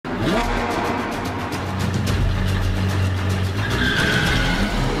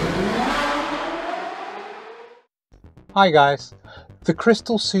Hi guys, the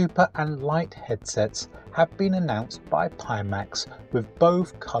Crystal Super and Lite headsets have been announced by Pimax, with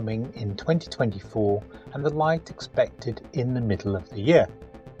both coming in 2024 and the Lite expected in the middle of the year.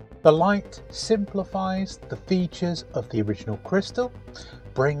 The Lite simplifies the features of the original Crystal,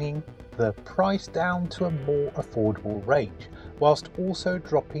 bringing the price down to a more affordable range, whilst also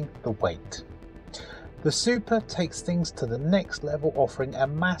dropping the weight. The Super takes things to the next level, offering a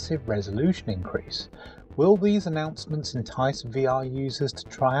massive resolution increase. Will these announcements entice VR users to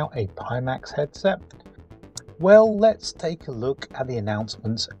try out a Pimax headset? Well, let's take a look at the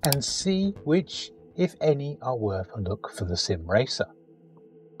announcements and see which, if any, are worth a look for the sim racer.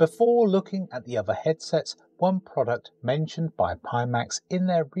 Before looking at the other headsets, one product mentioned by Pimax in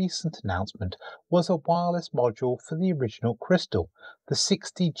their recent announcement was a wireless module for the original Crystal, the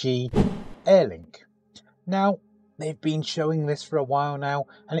 60G Airlink. Now, they've been showing this for a while now,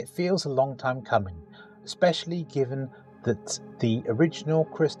 and it feels a long time coming, especially given that the original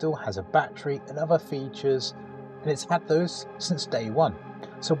Crystal has a battery and other features, and it's had those since day one.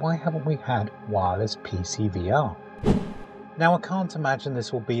 So why haven't we had wireless PC VR? Now, I can't imagine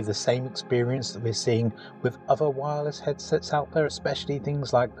this will be the same experience that we're seeing with other wireless headsets out there, especially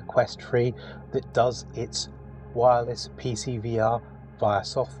things like the Quest 3 that does its wireless PC VR via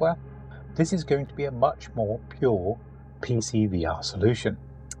software. This is going to be a much more pure PC VR solution.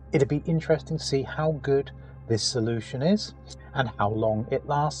 It'd be interesting to see how good this solution is and how long it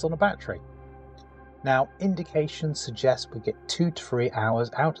lasts on a battery. Now, indications suggest we get 2 to 3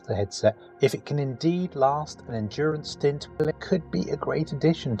 hours out of the headset. If it can indeed last an endurance stint, well, it could be a great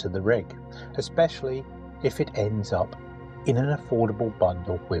addition to the rig, especially if it ends up in an affordable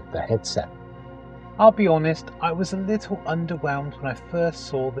bundle with the headset. I'll be honest, I was a little underwhelmed when I first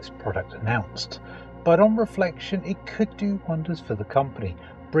saw this product announced, but on reflection it could do wonders for the company,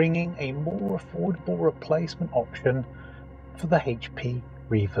 bringing a more affordable replacement option for the HP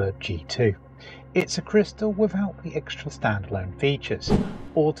Reverb G2. It's a Crystal without the extra standalone features.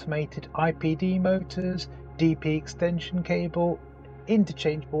 Automated IPD motors, DP extension cable,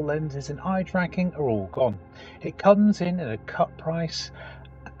 interchangeable lenses and eye tracking are all gone. It comes in at a cut price,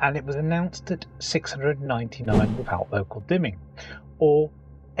 and it was announced at $699 without local dimming, or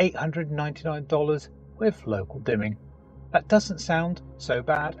 $899 with local dimming. That doesn't sound so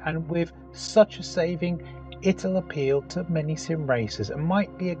bad, and with such a saving, it'll appeal to many sim racers and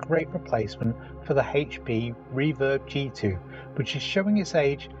might be a great replacement for the HP Reverb G2, which is showing its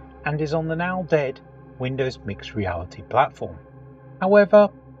age and is on the now dead Windows Mixed Reality platform. However,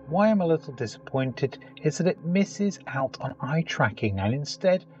 why I'm a little disappointed is that it misses out on eye tracking and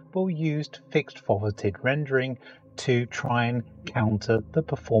instead will use fixed forwarded rendering to try and counter the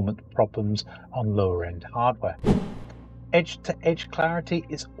performance problems on lower end hardware. Edge-to-edge clarity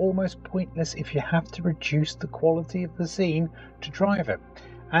is almost pointless if you have to reduce the quality of the scene to drive it,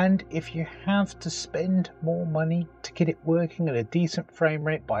 and if you have to spend more money to get it working at a decent frame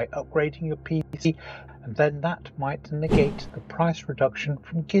rate by upgrading your PC, then that might negate the price reduction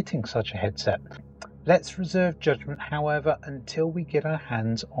from getting such a headset. Let's reserve judgment, however, until we get our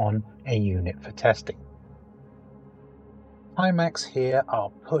hands on a unit for testing. Pimax here are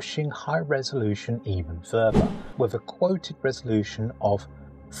pushing high resolution even further, with a quoted resolution of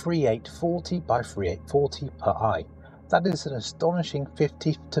 3840 by 3840 per eye. That is an astonishing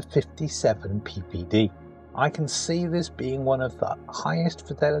 50 to 57 ppd. I can see this being one of the highest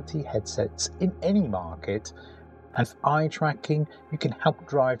fidelity headsets in any market, and for eye tracking you can help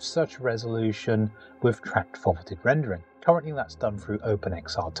drive such a resolution with tracked forwarded rendering. Currently that's done through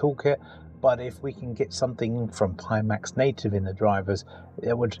OpenXR Toolkit, but if we can get something from Pimax native in the drivers,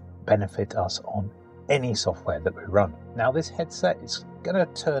 it would benefit us on any software that we run. Now, this headset is going to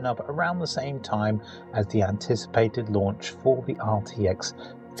turn up around the same time as the anticipated launch for the RTX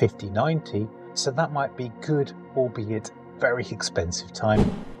 5090, so that might be good, albeit very expensive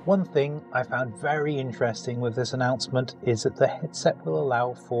timing. One thing I found very interesting with this announcement is that the headset will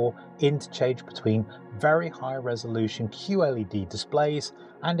allow for interchange between very high resolution QLED displays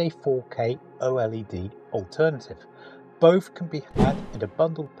and a 4K OLED alternative. Both can be had at a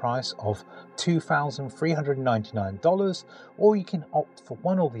bundled price of $2,399, or you can opt for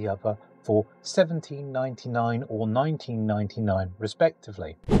one or the other for $17.99 or $19.99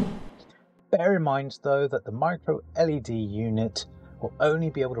 respectively. Bear in mind though that the micro LED unit will only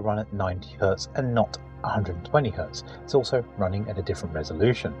be able to run at 90 Hz and not 120 Hz. It's also running at a different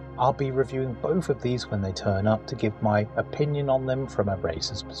resolution. I'll be reviewing both of these when they turn up to give my opinion on them from a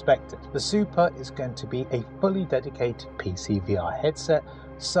racer's perspective. The Super is going to be a fully dedicated PC VR headset,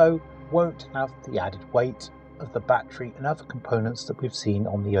 so won't have the added weight of the battery and other components that we've seen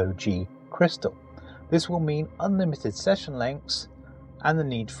on the OG Crystal. This will mean unlimited session lengths and the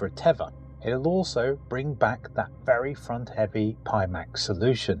need for a tether. It'll also bring back that very front-heavy Pimax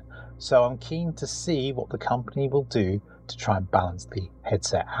solution, so I'm keen to see what the company will do to try and balance the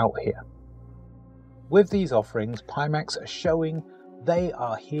headset out here. With these offerings, Pimax are showing they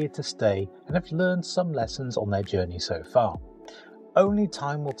are here to stay and have learned some lessons on their journey so far. Only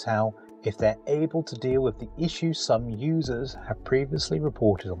time will tell if they're able to deal with the issues some users have previously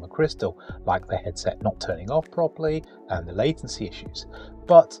reported on the Crystal, like the headset not turning off properly and the latency issues,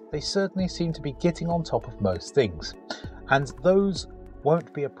 but they certainly seem to be getting on top of most things, and those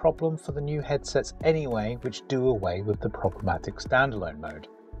won't be a problem for the new headsets anyway, which do away with the problematic standalone mode.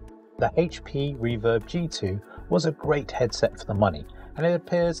 The HP Reverb G2 was a great headset for the money, and it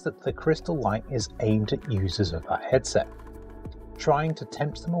appears that the Crystal Lite is aimed at users of that headset, trying to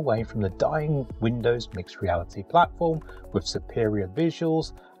tempt them away from the dying Windows mixed reality platform with superior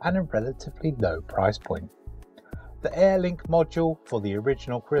visuals and a relatively low price point. The AirLink module for the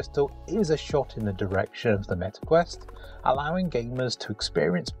original Crystal is a shot in the direction of the MetaQuest, allowing gamers to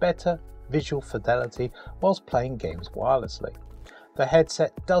experience better visual fidelity whilst playing games wirelessly. The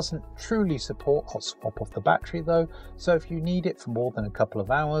headset doesn't truly support hot swap off the battery though, so if you need it for more than a couple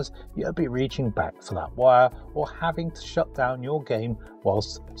of hours, you'll be reaching back for that wire or having to shut down your game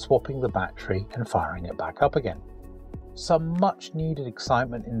whilst swapping the battery and firing it back up again. Some much needed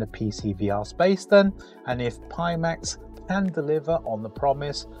excitement in the PC VR space then, and if Pimax can deliver on the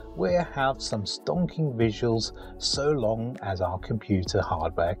promise, we'll have some stonking visuals so long as our computer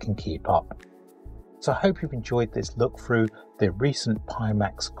hardware can keep up. So I hope you've enjoyed this look through the recent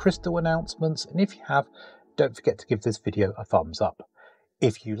Pimax Crystal announcements, and if you have, don't forget to give this video a thumbs up.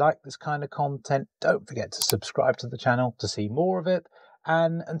 If you like this kind of content, don't forget to subscribe to the channel to see more of it,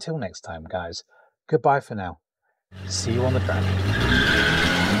 and until next time guys, goodbye for now. See you on the track.